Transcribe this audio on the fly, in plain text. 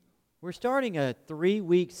We're starting a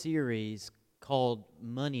 3-week series called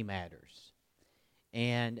Money Matters.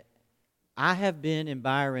 And I have been in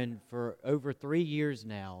Byron for over 3 years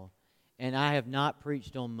now, and I have not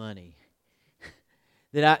preached on money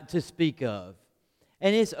to speak of.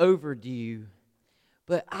 And it's overdue,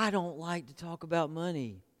 but I don't like to talk about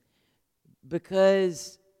money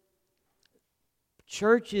because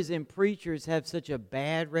churches and preachers have such a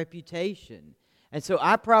bad reputation. And so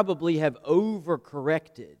I probably have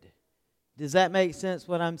overcorrected. Does that make sense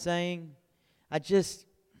what I'm saying? But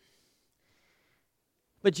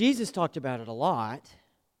Jesus talked about it a lot,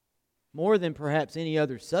 more than perhaps any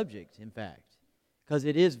other subject, in fact, because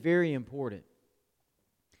it is very important.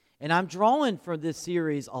 And I'm drawing for this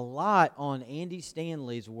series a lot on Andy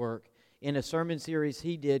Stanley's work in a sermon series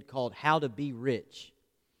he did called How to Be Rich.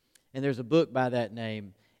 And there's a book by that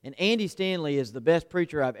name. And Andy Stanley is the best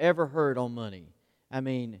preacher I've ever heard on money. I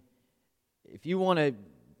mean, if you want to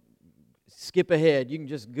skip ahead, you can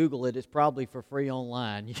just Google it. It's probably for free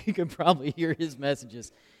online. You can probably hear his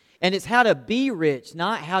messages. And it's how to be rich,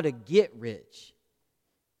 not how to get rich.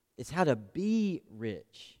 It's how to be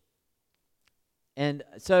rich. And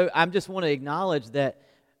so I just want to acknowledge that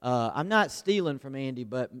I'm not stealing from Andy,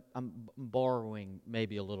 but I'm borrowing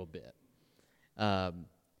maybe a little bit.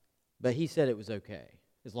 But he said it was okay,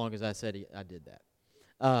 as long as I said I did that.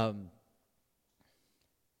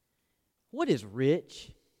 What is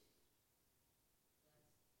rich?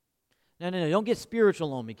 No, don't get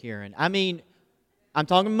spiritual on me, Karen. I mean, I'm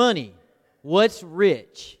talking money. What's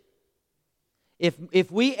rich?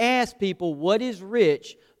 If we ask people what is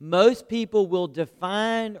rich, most people will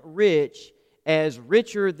define rich as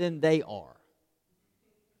richer than they are.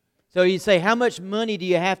 So you say, how much money do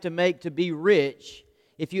you have to make to be rich?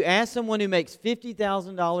 If you ask someone who makes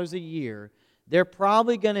 $50,000 a year, they're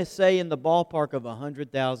probably going to say in the ballpark of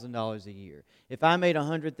 $100,000 a year. If I made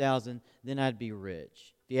 $100,000, then I'd be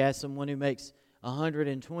rich. If you ask someone who makes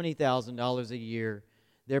 $120,000 a year,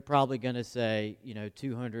 they're probably going to say,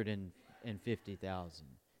 $250,000.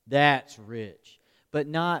 That's rich, but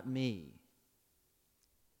not me.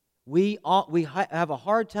 We have a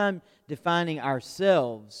hard time defining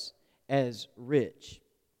ourselves as rich.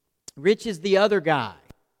 Rich is the other guy.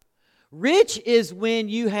 Rich is when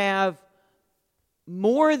you have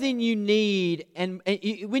more than you need, and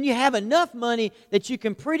when you have enough money that you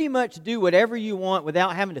can pretty much do whatever you want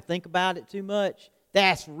without having to think about it too much.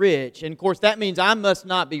 That's rich. And of course that means I must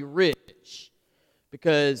not be rich,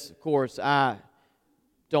 because of course I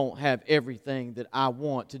don't have everything that I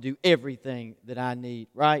want to do everything that I need,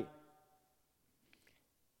 right?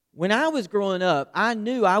 When I was growing up, I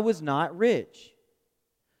knew I was not rich.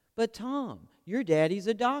 But Tom, your daddy's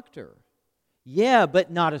a doctor. Yeah,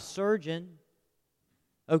 but not a surgeon.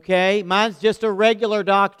 Okay, mine's just a regular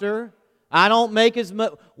doctor. I don't make as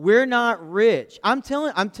much. We're not rich. I'm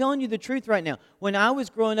telling you the truth right now. When I was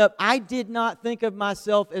growing up, I did not think of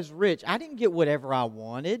myself as rich. I didn't get whatever I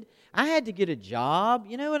wanted. I had to get a job.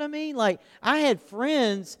 You know what I mean? Like, I had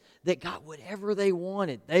friends that got whatever they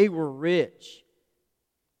wanted. They were rich.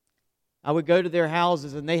 I would go to their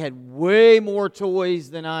houses and they had way more toys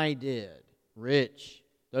than I did. Rich.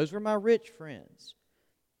 Those were my rich friends.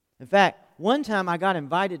 In fact, one time I got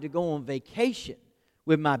invited to go on vacation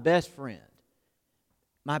with my best friend.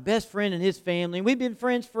 My best friend and his family. And we've been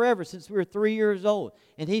friends forever, since we were 3 years old.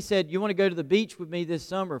 And he said, you want to go to the beach with me this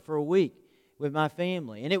summer for a week with my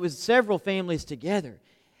family? And it was several families together.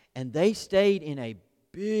 And they stayed in a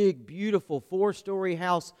big, beautiful 4-story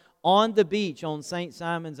house on the beach on St.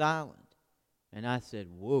 Simon's Island. And I said,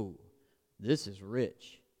 whoa, this is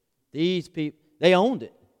rich. These people, they owned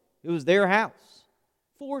it. It was their house.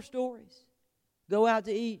 4 stories. Go out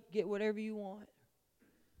to eat, get whatever you want.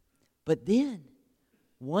 But then,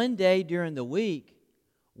 one day during the week,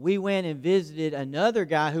 we went and visited another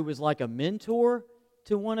guy who was like a mentor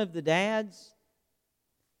to one of the dads,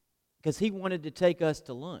 because he wanted to take us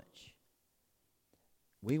to lunch.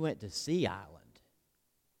 We went to Sea Island.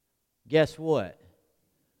 Guess what?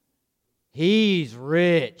 He's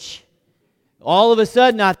rich. All of a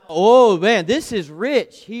sudden, I thought, oh man, this is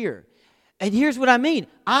rich here. And here's what I mean.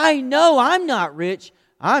 I know I'm not rich.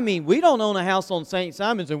 I mean, we don't own a house on St.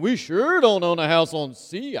 Simon's, and we sure don't own a house on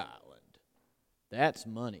Sea Island. That's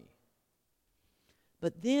money.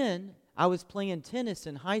 But then I was playing tennis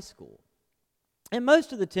in high school. And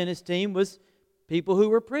most of the tennis team was people who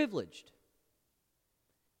were privileged.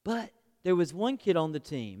 But there was one kid on the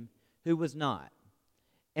team who was not.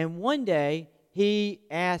 And one day, he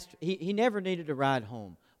never needed a ride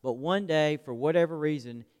home. But one day, for whatever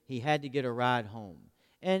reason, he had to get a ride home.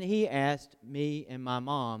 And he asked me and my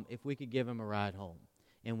mom if we could give him a ride home.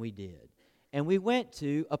 And we did. And we went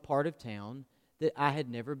to a part of town that I had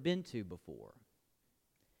never been to before.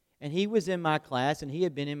 And he was in my class, and he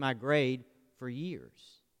had been in my grade for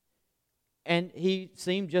years. And he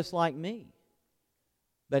seemed just like me.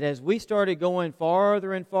 But as we started going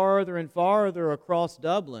farther and farther and farther across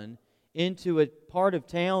Dublin into a part of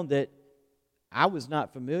town that I was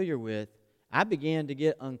not familiar with, I began to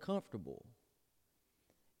get uncomfortable.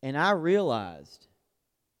 And I realized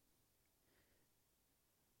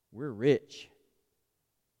we're rich.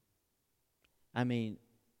 I mean,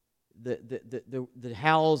 the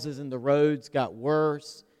houses and the roads got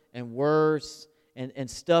worse and worse, and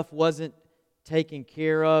stuff wasn't taken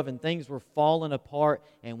care of, and things were falling apart.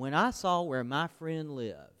 And when I saw where my friend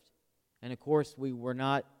lived, and of course we were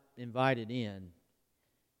not invited in,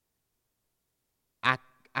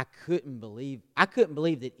 I couldn't believe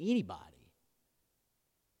that anybody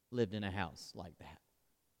lived in a house like that,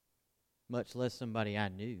 much less somebody I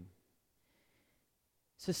knew.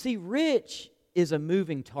 So see, rich is a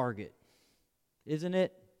moving target, isn't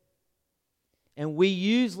it? And we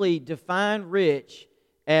usually define rich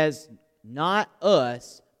as not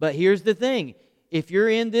us, but here's the thing. If you're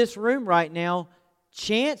in this room right now,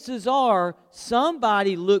 chances are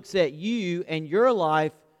somebody looks at you and your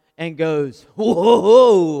life and goes,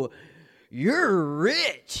 "Whoa, you're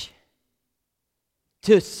rich."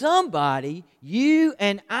 To somebody, you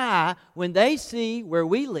and I, when they see where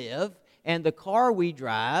we live and the car we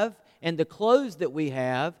drive and the clothes that we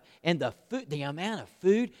have and the food, the amount of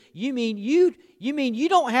food, you mean you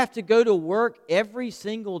don't have to go to work every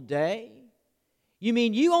single day? You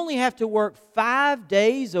mean you only have to work 5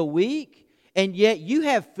 days a week, and yet you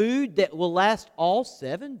have food that will last all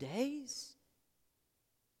 7 days?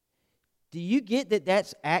 Do you get that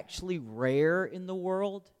that's actually rare in the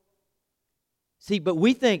world? See, but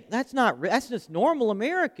we think that's just normal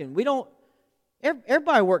American. We don't,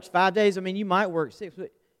 everybody works 5 days. I mean, you might work 6,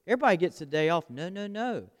 but everybody gets a day off.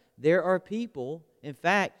 No. There are people, in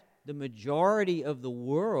fact, the majority of the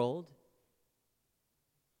world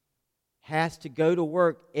has to go to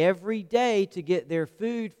work every day to get their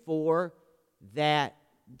food for that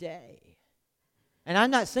day. And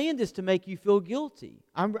I'm not saying this to make you feel guilty.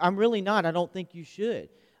 I'm really not. I don't think you should.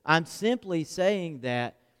 I'm simply saying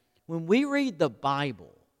that when we read the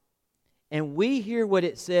Bible and we hear what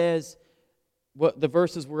it says, what the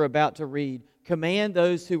verses we're about to read, command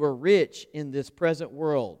those who are rich in this present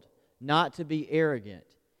world not to be arrogant.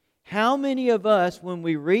 How many of us, when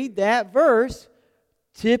we read that verse,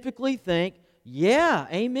 typically think, yeah,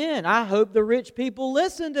 amen, I hope the rich people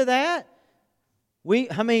listen to that.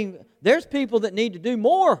 There's people that need to do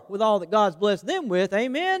more with all that God's blessed them with,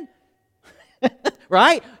 amen?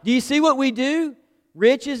 Right? Do you see what we do?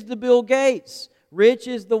 Rich is the Bill Gates. Rich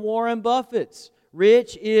is the Warren Buffetts.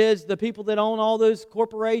 Rich is the people that own all those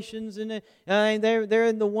corporations, and they're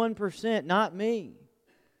in the 1%, not me.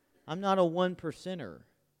 I'm not a 1%er.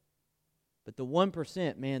 But the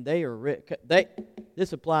 1%, man, they are rich.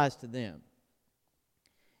 This applies to them.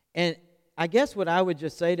 And I guess what I would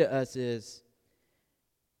just say to us is,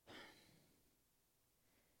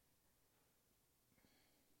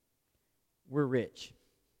 we're rich.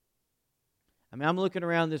 I mean, I'm looking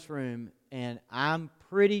around this room, and I'm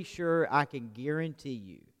pretty sure I can guarantee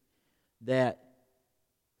you that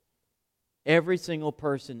every single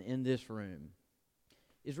person in this room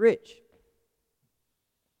is rich.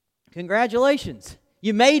 Congratulations.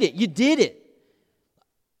 You made it. You did it.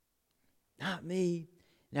 Not me.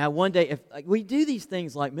 Now, one day, if we do these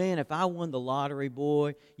things like, man, if I won the lottery,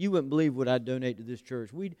 boy, you wouldn't believe what I'd donate to this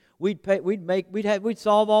church. We'd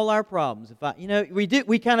solve all our problems.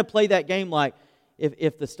 We kind of play that game like,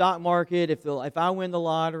 if the stock market, if I win the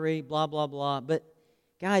lottery, blah blah blah. But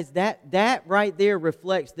guys, that right there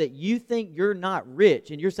reflects that you think you're not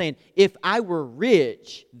rich, and you're saying, if I were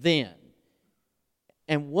rich, then.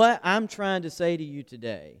 And what I'm trying to say to you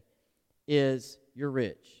today is, you're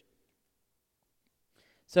rich.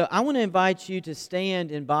 So I want to invite you to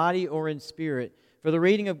stand in body or in spirit for the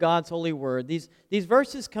reading of God's holy word. These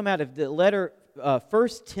verses come out of the letter 1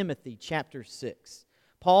 Timothy chapter 6.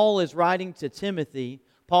 Paul is writing to Timothy.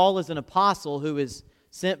 Paul is an apostle who is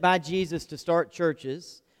sent by Jesus to start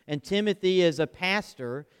churches. And Timothy is a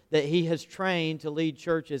pastor that he has trained to lead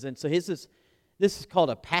churches. And so this is called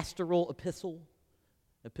a pastoral epistle.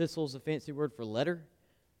 Epistle is a fancy word for letter.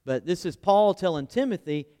 But this is Paul telling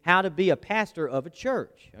Timothy how to be a pastor of a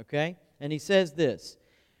church, okay? And he says this,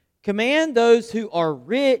 command those who are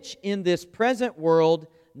rich in this present world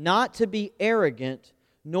not to be arrogant,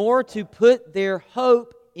 nor to put their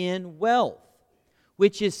hope in wealth,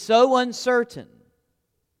 which is so uncertain,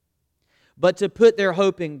 but to put their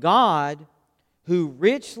hope in God, who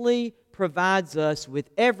richly provides us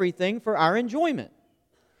with everything for our enjoyment.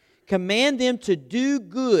 Command them to do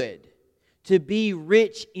good, to be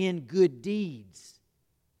rich in good deeds,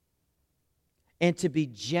 and to be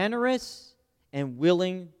generous and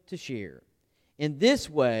willing to share. In this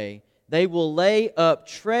way, they will lay up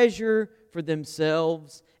treasure for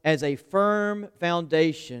themselves as a firm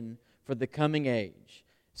foundation for the coming age,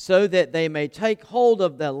 so that they may take hold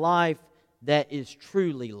of the life that is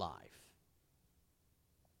truly life.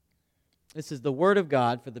 This is the Word of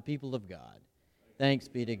God for the people of God. Thanks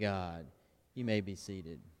be to God. You may be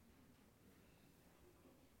seated.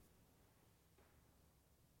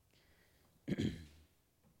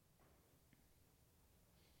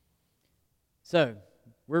 So,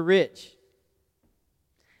 we're rich.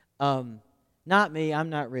 Not me, I'm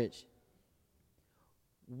not rich.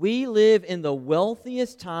 We live in the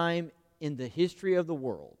wealthiest time in the history of the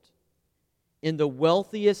world, in the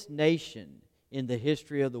wealthiest nation in the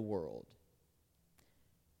history of the world.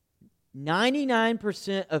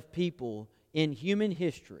 99% of people in human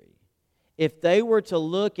history, if they were to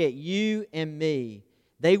look at you and me,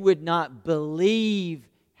 they would not believe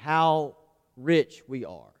how rich we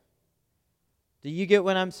are. Do you get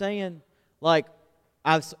what I'm saying? Like,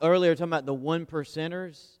 I was earlier talking about the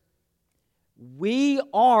 1%ers. We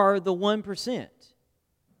are the 1%.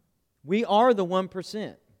 We are the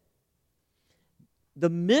 1%. The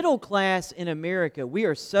middle class in America, we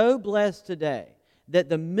are so blessed today that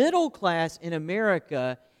the middle class in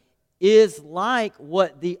America is like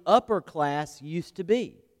what the upper class used to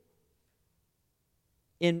be.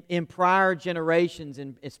 In prior generations,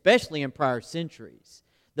 and especially in prior centuries.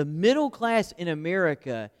 The middle class in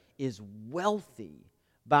America is wealthy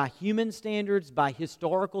by human standards, by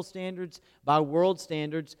historical standards, by world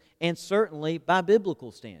standards, and certainly by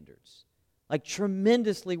biblical standards. Like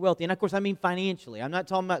tremendously wealthy. And of course, I mean financially. I'm not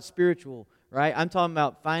talking about spiritual, right? I'm talking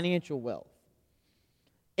about financial wealth.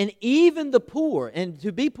 And even the poor, and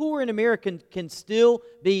to be poor in America can still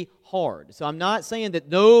be hard. So I'm not saying that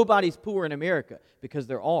nobody's poor in America, because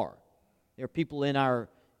there are. There are people in our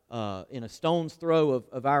in a stone's throw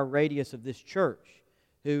of our radius of this church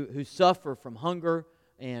who suffer from hunger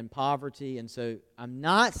and poverty. And so I'm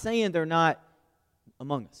not saying they're not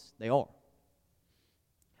among us. They are.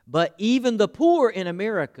 But even the poor in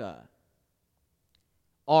America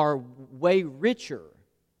are way richer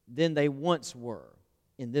than they once were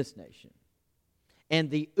in this nation. And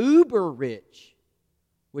the uber rich,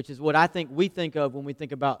 which is what I think we think of when we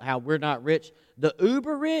think about how we're not rich, the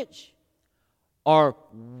uber rich are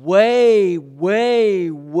way, way,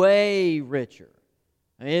 way richer.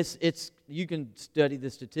 I mean, it's you can study the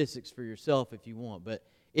statistics for yourself if you want, but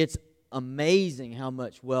it's amazing how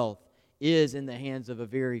much wealth is in the hands of a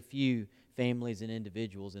very few families and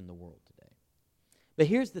individuals in the world today. But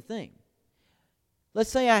here's the thing. Let's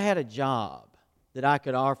say I had a job that I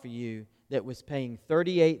could offer you that was paying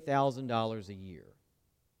 $38,000 a year.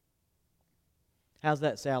 How's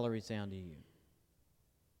that salary sound to you?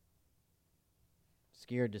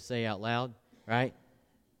 Scared to say out loud, right?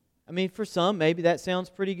 I mean, for some, maybe that sounds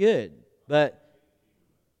pretty good, but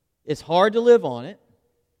it's hard to live on it,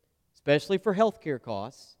 especially for healthcare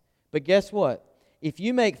costs. But guess what? If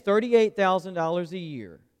you make $38,000 a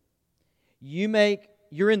year,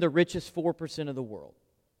 you're in the richest 4% of the world.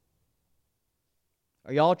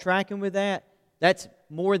 Are y'all tracking with that? That's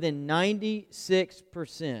more than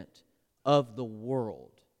 96% of the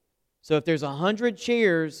world. So if there's 100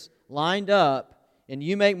 chairs lined up and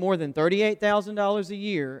you make more than $38,000 a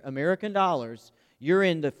year, American dollars, you're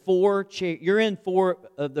in four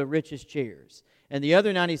of the richest chairs. And the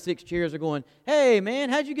other 96 chairs are going, hey, man,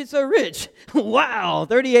 how'd you get so rich? Wow,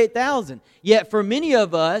 $38,000. Yet for many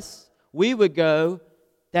of us, we would go,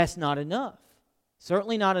 that's not enough.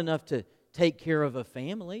 Certainly not enough to take care of a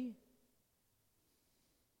family.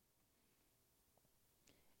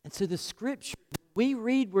 And so the scripture, we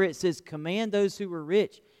read where it says, command those who are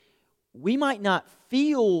rich. We might not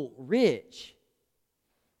feel rich,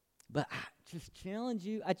 but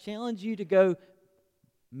I challenge you to go,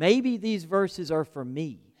 maybe these verses are for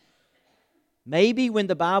me. Maybe when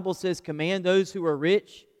the Bible says command those who are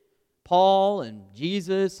rich, Paul and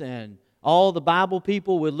Jesus and all the Bible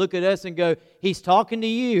people would look at us and go, he's talking to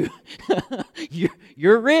you.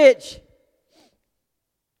 You're rich.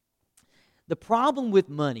 The problem with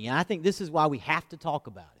money, and I think this is why we have to talk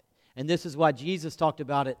about it, and this is why Jesus talked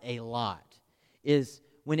about it a lot, is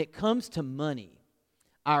when it comes to money,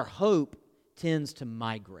 our hope tends to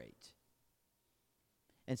migrate.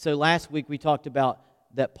 And so last week we talked about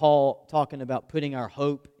that Paul talking about putting our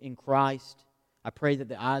hope in Christ. I pray that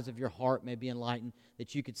the eyes of your heart may be enlightened,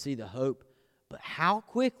 that you could see the hope. But how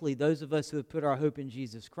quickly those of us who have put our hope in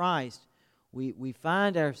Jesus Christ we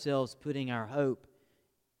find ourselves putting our hope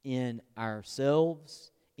in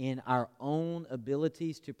ourselves, in our own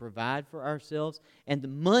abilities to provide for ourselves, and the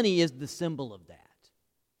money is the symbol of that.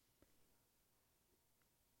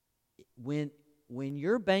 When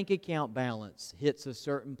your bank account balance hits a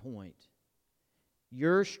certain point,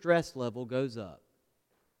 your stress level goes up.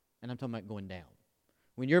 And I'm talking about going down.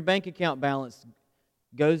 When your bank account balance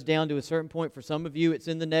goes down to a certain point, for some of you it's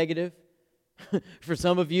in the negative. For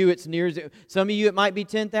some of you it's near zero. Some of you it might be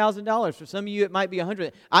 $10,000. For some of you it might be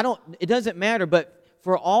 $100,000. It doesn't matter, but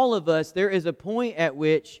for all of us there is a point at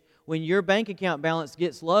which when your bank account balance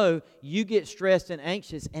gets low, you get stressed and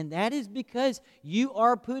anxious, and that is because you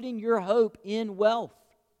are putting your hope in wealth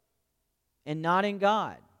and not in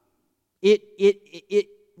God. It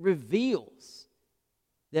reveals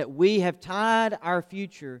that we have tied our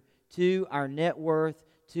future to our net worth,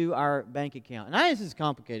 to our bank account. And this is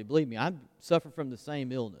complicated, believe me. I suffer from the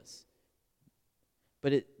same illness.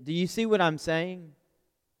 But do you see what I'm saying?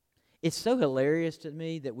 It's so hilarious to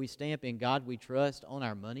me that we stamp "In God We Trust" on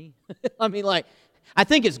our money. I mean, I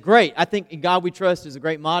think it's great. I think "In God We Trust" is a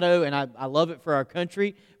great motto, and I love it for our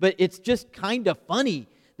country. But it's just kind of funny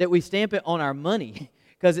that we stamp it on our money,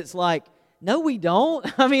 because it's like, no, we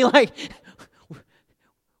don't. I mean,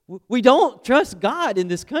 we don't trust God in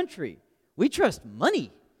this country. We trust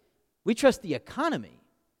money. We trust the economy.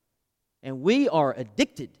 And we are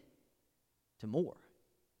addicted to more.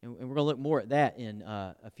 And we're going to look more at that in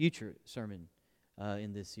a future sermon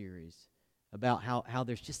in this series, about how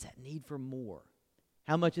there's just that need for more.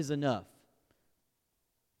 How much is enough?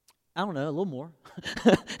 I don't know, a little more.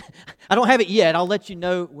 I don't have it yet. I'll let you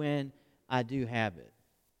know when I do have it.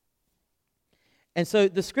 And so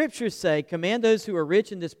the Scriptures say, "Command those who are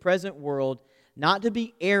rich in this present world not to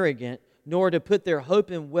be arrogant, nor to put their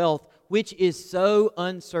hope in wealth, which is so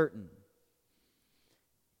uncertain."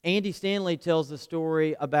 Andy Stanley tells the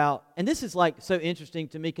story about, and this is so interesting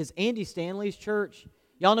to me, because Andy Stanley's church,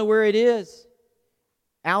 y'all know where it is?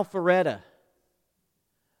 Alpharetta.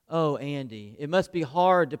 Oh, Andy, it must be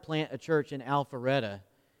hard to plant a church in Alpharetta.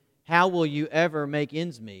 How will you ever make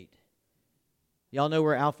ends meet? Y'all know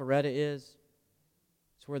where Alpharetta is?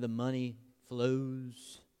 It's where the money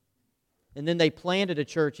flows. And then they planted a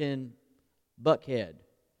church in Buckhead.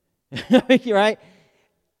 Right?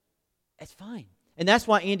 It's fine. And that's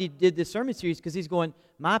why Andy did this sermon series, because he's going,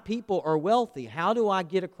 my people are wealthy. How do I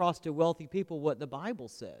get across to wealthy people what the Bible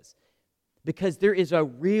says? Because there is a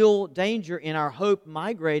real danger in our hope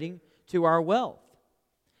migrating to our wealth.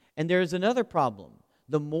 And there's another problem.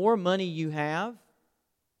 The more money you have,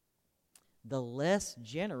 the less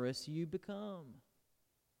generous you become.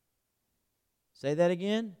 Say that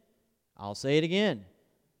again? I'll say it again.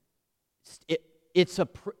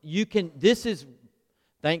 This is,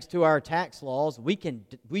 thanks to our tax laws,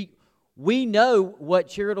 we know what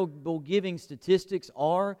charitable giving statistics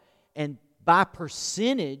are, and by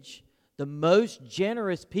percentage, the most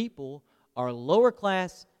generous people are lower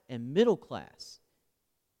class and middle class.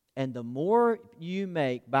 And the more you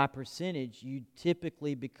make by percentage, you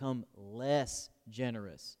typically become less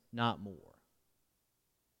generous, not more.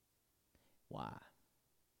 Why?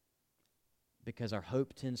 Because our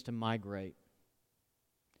hope tends to migrate.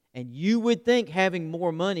 And you would think having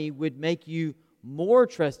more money would make you more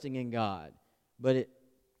trusting in God, but it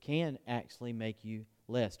can actually make you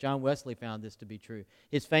less. John Wesley found this to be true.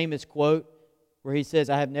 His famous quote where he says,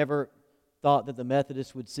 "I have never thought that the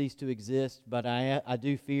Methodists would cease to exist, but I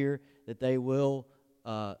do fear that they will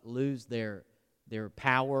lose their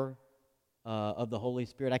power of the Holy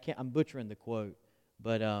Spirit." I'm butchering the quote,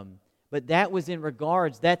 but that was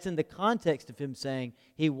that's in the context of him saying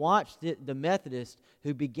he watched the Methodists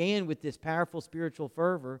who began with this powerful spiritual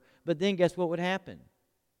fervor, but then guess what would happen?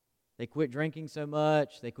 They quit drinking so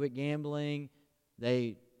much, they quit gambling,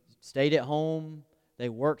 they stayed at home, they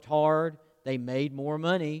worked hard, they made more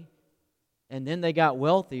money, and then they got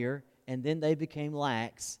wealthier, and then they became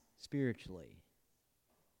lax spiritually.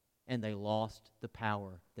 And they lost the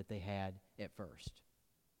power that they had at first.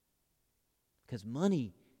 Because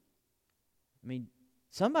money,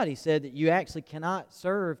 somebody said that you actually cannot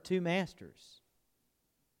serve two masters.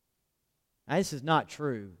 Now, this is not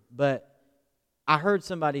true, but I heard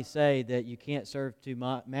somebody say that you can't serve two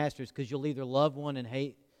masters because you'll either love one and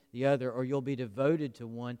hate the other, or you'll be devoted to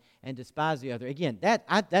one and despise the other. Again,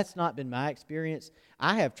 that's not been my experience.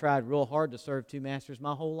 I have tried real hard to serve two masters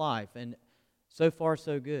my whole life, and so far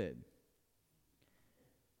so good.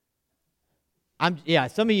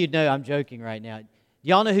 Some of you know I'm joking right now.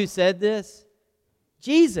 Y'all know who said this?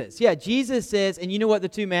 Jesus. Yeah, Jesus says, and you know what the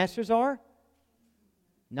two masters are?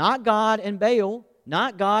 Not God and Baal,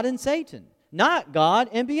 not God and Satan, not God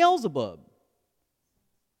and Beelzebub.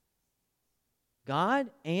 God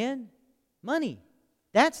and money.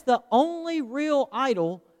 That's the only real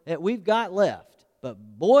idol that we've got left. But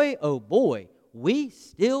boy, oh boy, we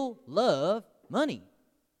still love money.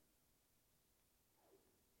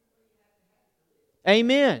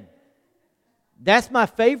 Amen. That's my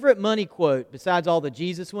favorite money quote, besides all the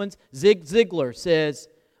Jesus ones. Zig Ziglar says,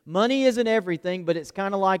 money isn't everything, but it's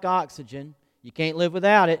kind of like oxygen. You can't live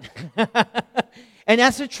without it. And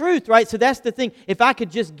that's the truth, right? So that's the thing. If I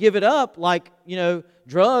could just give it up like,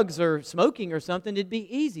 drugs or smoking or something, it'd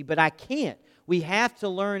be easy. But I can't. We have to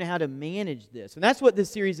learn how to manage this. And that's what this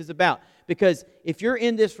series is about. Because if you're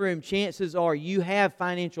in this room, chances are you have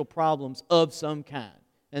financial problems of some kind.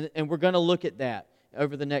 And we're going to look at that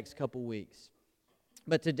over the next couple weeks.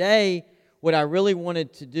 But today, what I really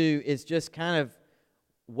wanted to do is just kind of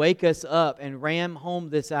wake us up and ram home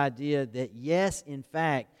this idea that yes, in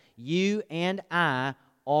fact, you and I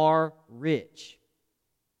are rich.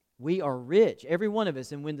 We are rich, every one of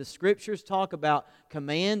us. And when the Scriptures talk about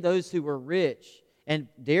command those who are rich, and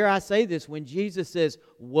dare I say this, when Jesus says,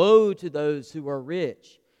 woe to those who are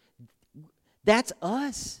rich, that's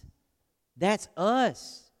us. That's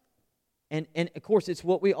us. And of course, it's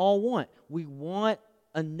what we all want. We want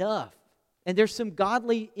enough. And there's some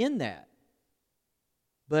godly in that.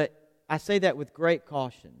 But I say that with great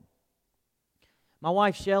caution. My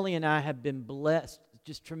wife Shelley and I have been blessed,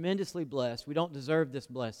 just tremendously blessed. We don't deserve this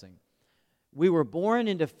blessing. We were born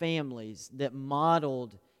into families that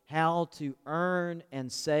modeled how to earn and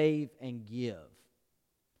save and give.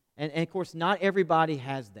 And of course, not everybody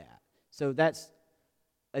has that. So that's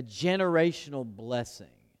a generational blessing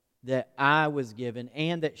that I was given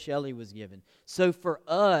and that Shelley was given. So for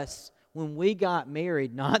us, when we got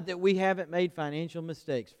married, not that we haven't made financial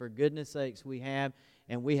mistakes, for goodness sakes we have,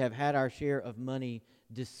 and we have had our share of money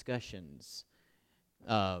discussions.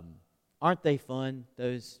 Aren't they fun,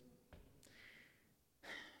 those?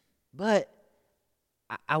 But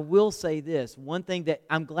I will say this, one thing that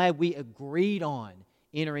I'm glad we agreed on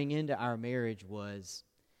entering into our marriage was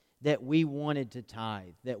that we wanted to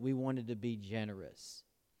tithe, that we wanted to be generous.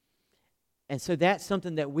 And so that's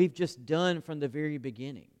something that we've just done from the very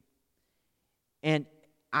beginning. And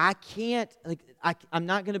I can't, I'm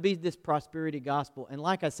not going to be this prosperity gospel. And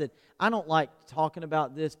like I said, I don't like talking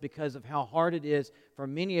about this because of how hard it is for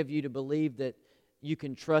many of you to believe that you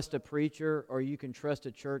can trust a preacher or you can trust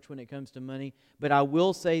a church when it comes to money. But I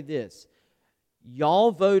will say this.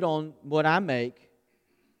 Y'all vote on what I make.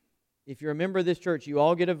 If you're a member of this church, you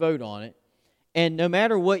all get a vote on it. And no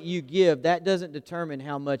matter what you give, that doesn't determine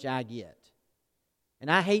how much I get. And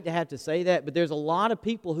I hate to have to say that, but there's a lot of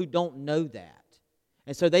people who don't know that.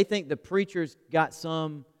 And so they think the preacher's got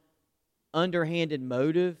some underhanded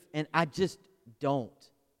motive, and I just don't.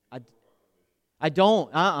 I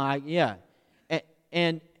don't. Yeah.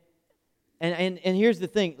 And here's the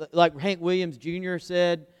thing, like Hank Williams Jr.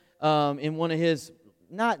 said in one of his,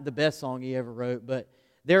 not the best song he ever wrote, but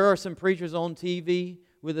there are some preachers on TV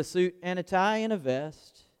with a suit and a tie and a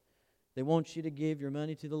vest. They want you to give your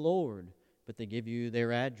money to the Lord, but they give you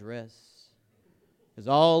their address. Because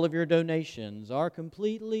all of your donations are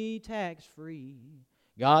completely tax-free.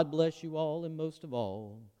 God bless you all, and most of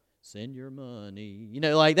all, send your money.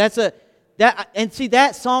 And see,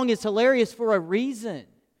 that song is hilarious for a reason.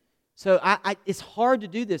 So it's hard to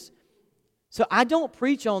do this. So I don't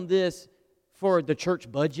preach on this for the church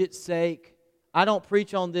budget's sake. I don't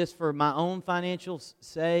preach on this for my own financial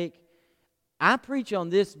sake. I preach on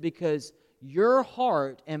this because your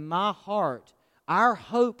heart and my heart, our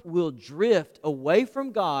hope will drift away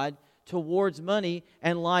from God towards money.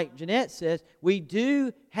 And like Jeanette says, we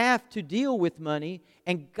do have to deal with money.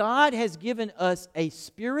 And God has given us a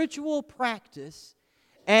spiritual practice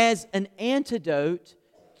as an antidote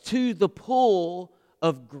to the pull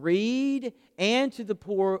of greed and to the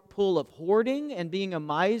pull of hoarding and being a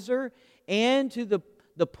miser and to the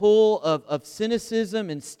pull of cynicism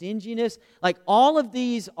and stinginess. Like all of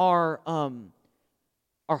these are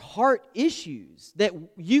heart issues that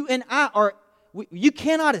you and I are, you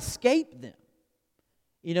cannot escape them.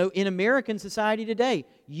 In American society today,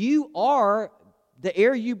 you are, the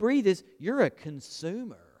air you breathe you're a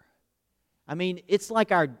consumer. I mean, it's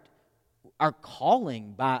like our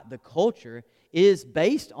calling by the culture is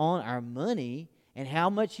based on our money and how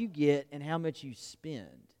much you get and how much you spend.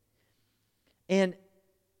 And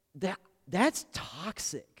that's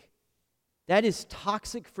toxic. That is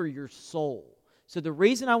toxic for your soul. So the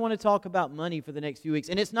reason I want to talk about money for the next few weeks,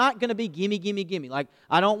 and it's not going to be gimme, gimme, gimme. Like,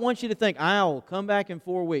 I don't want you to think, I'll come back in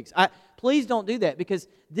 4 weeks. Please don't do that, because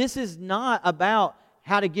this is not about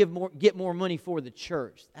how to get more money for the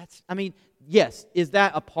church. Yes, is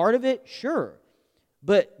that a part of it? Sure.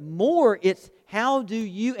 But more, it's how do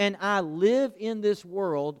you and I live in this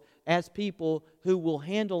world as people who will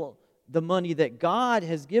handle the money that God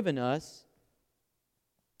has given us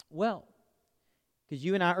well? Because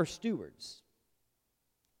you and I are stewards.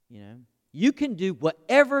 You can do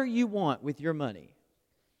whatever you want with your money.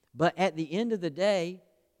 But at the end of the day,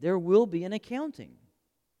 there will be an accounting.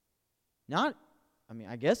 Not,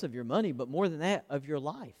 I guess of your money, but more than that, of your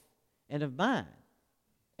life and of mine.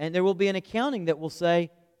 And there will be an accounting that will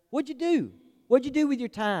say, what'd you do? What'd you do with your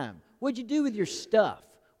time? What'd you do with your stuff?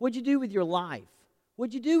 What'd you do with your life?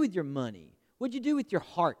 What'd you do with your money? What'd you do with your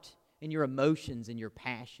heart and your emotions and your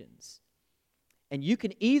passions? And you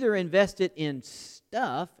can either invest it in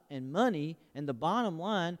stuff and money and the bottom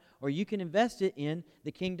line, or you can invest it in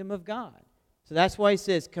the kingdom of God. So that's why he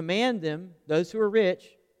says, command them, those who are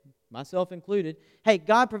rich, myself included. Hey,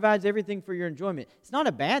 God provides everything for your enjoyment. It's not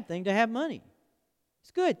a bad thing to have money.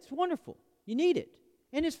 It's good. It's wonderful. You need it.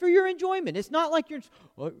 And it's for your enjoyment. It's not like you're,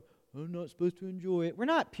 I'm not supposed to enjoy it. We're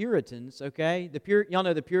not Puritans, okay? Y'all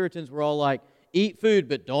know the Puritans were all like, eat food,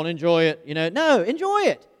 but don't enjoy it. No, enjoy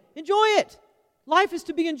it. Enjoy it. Life is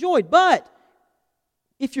to be enjoyed. But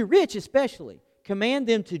if you're rich especially, command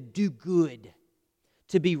them to do good,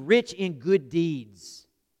 to be rich in good deeds,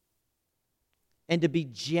 and to be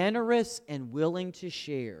generous and willing to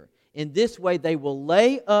share. In this way, they will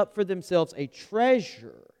lay up for themselves a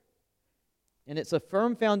treasure, and it's a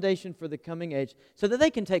firm foundation for the coming age, so that they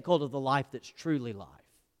can take hold of the life that's truly life.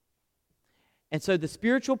 And so the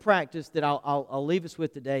spiritual practice that I'll leave us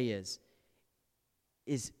with today is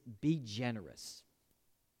be generous.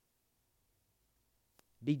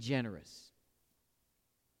 Be generous.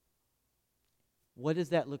 What does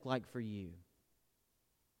that look like for you?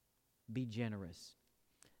 Be generous.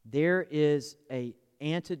 There is an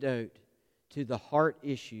antidote to the heart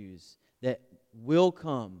issues that will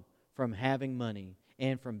come from having money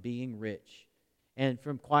and from being rich and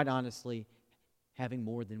from, quite honestly, having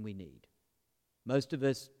more than we need. Most of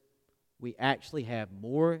us, we actually have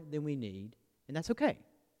more than we need, and that's okay.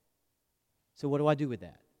 So what do I do with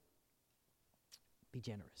that? Be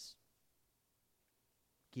generous.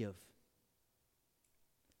 Give.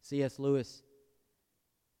 C.S. Lewis,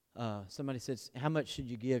 somebody says, how much should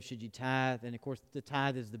you give? Should you tithe? And of course, the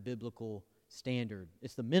tithe is the biblical standard.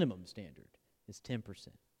 It's the minimum standard. It's 10%.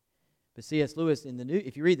 But C.S. Lewis,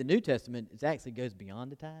 if you read the New Testament, it actually goes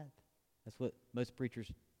beyond the tithe. That's what most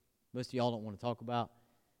of y'all don't want to talk about.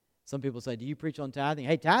 Some people say, do you preach on tithing?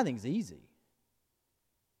 Hey, tithing's easy.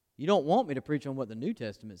 You don't want me to preach on what the New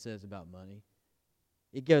Testament says about money.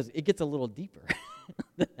 It gets a little deeper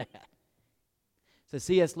than that. So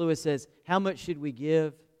C.S. Lewis says, how much should we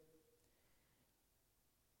give?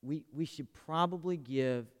 We should probably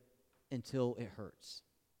give until it hurts.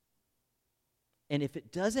 And if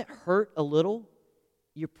it doesn't hurt a little,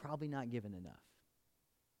 you're probably not giving enough.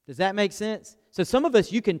 Does that make sense? So some of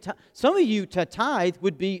us, some of you to tithe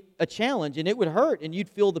would be a challenge, and it would hurt, and you'd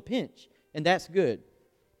feel the pinch, and that's good.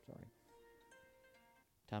 Sorry.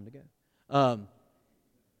 Time to go.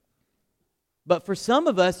 But for some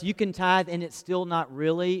of us, you can tithe, and it's still not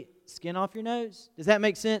really skin off your nose. Does that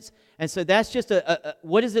make sense? And so that's just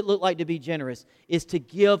what does it look like to be generous? Is to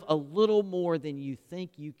give a little more than you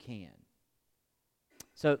think you can.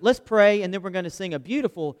 So let's pray, and then we're going to sing a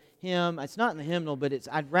beautiful hymn. It's not in the hymnal, but it's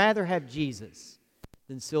I'd rather have Jesus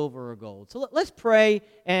than silver or gold. So let's pray,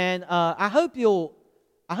 and I hope you'll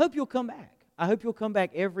come back. I hope you'll come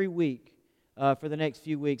back every week for the next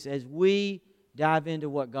few weeks as we dive into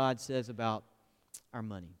what God says about our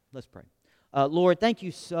money. Let's pray. Lord, thank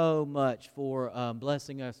you so much for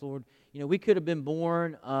blessing us, Lord. We could have been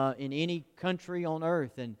born in any country on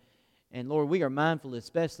earth, and Lord, we are mindful,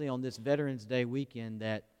 especially on this Veterans Day weekend,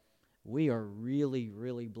 that we are really,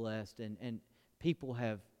 really blessed. And people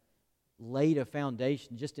have laid a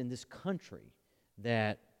foundation just in this country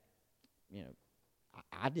that,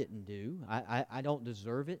 I didn't do. I don't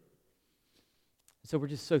deserve it. So we're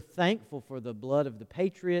just so thankful for the blood of the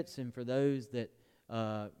patriots and for those that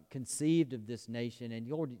conceived of this nation. And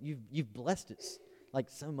Lord, you've blessed us like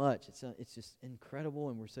so much. It's just incredible,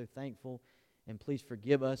 and we're so thankful. And please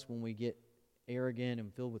forgive us when we get arrogant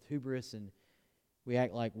and filled with hubris and we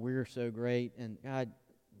act like we're so great. And God,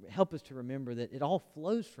 help us to remember that it all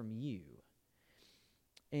flows from you.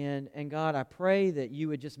 And God, I pray that you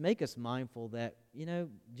would just make us mindful that,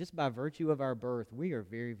 just by virtue of our birth, we are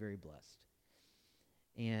very, very blessed.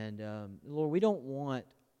 And Lord, we don't want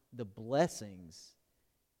the blessings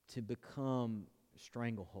to become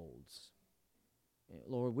strangleholds.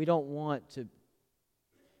 Lord, we don't want to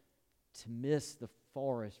miss the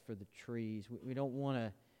forest for the trees. We don't want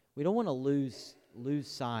to lose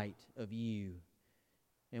sight of you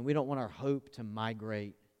And we don't want our hope to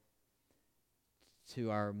migrate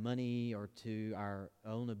to our money or to our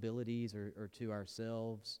own abilities or to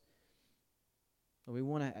ourselves. We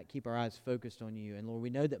want to keep our eyes focused on you. And Lord, we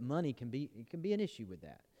know that money can be an issue with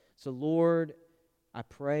that. So Lord, I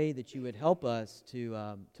pray that you would help us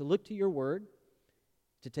to look to your word,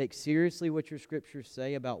 to take seriously what your scriptures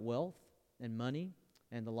say about wealth and money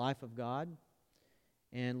and the life of God.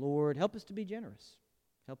 And Lord, help us to be generous.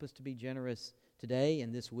 Help us to be generous today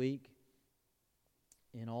and this week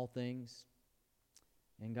in all things.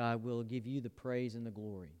 And God will give you the praise and the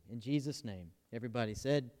glory. In Jesus' name, everybody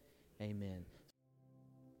said, amen.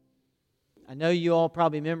 I know you all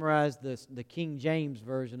probably memorized the King James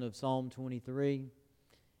version of Psalm 23.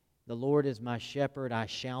 The Lord is my shepherd, I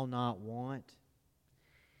shall not want.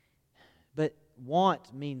 But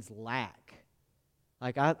want means lack.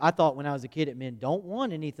 Like I thought when I was a kid it meant don't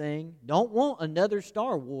want anything. Don't want another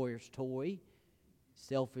Star Wars toy.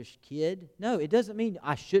 Selfish kid. No, it doesn't mean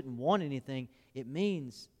I shouldn't want anything. It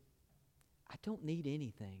means I don't need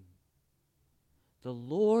anything. The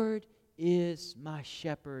Lord is my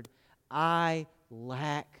shepherd. I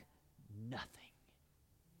lack nothing.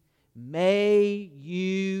 May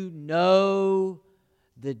you know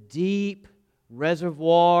the deep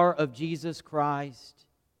reservoir of Jesus Christ,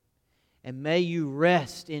 and may you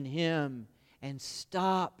rest in Him and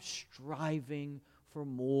stop striving for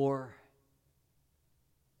more,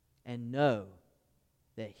 and know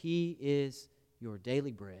that He is your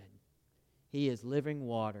daily bread. He is living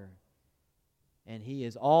water, and He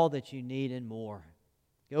is all that you need and more.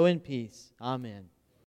 Go in peace. Amen.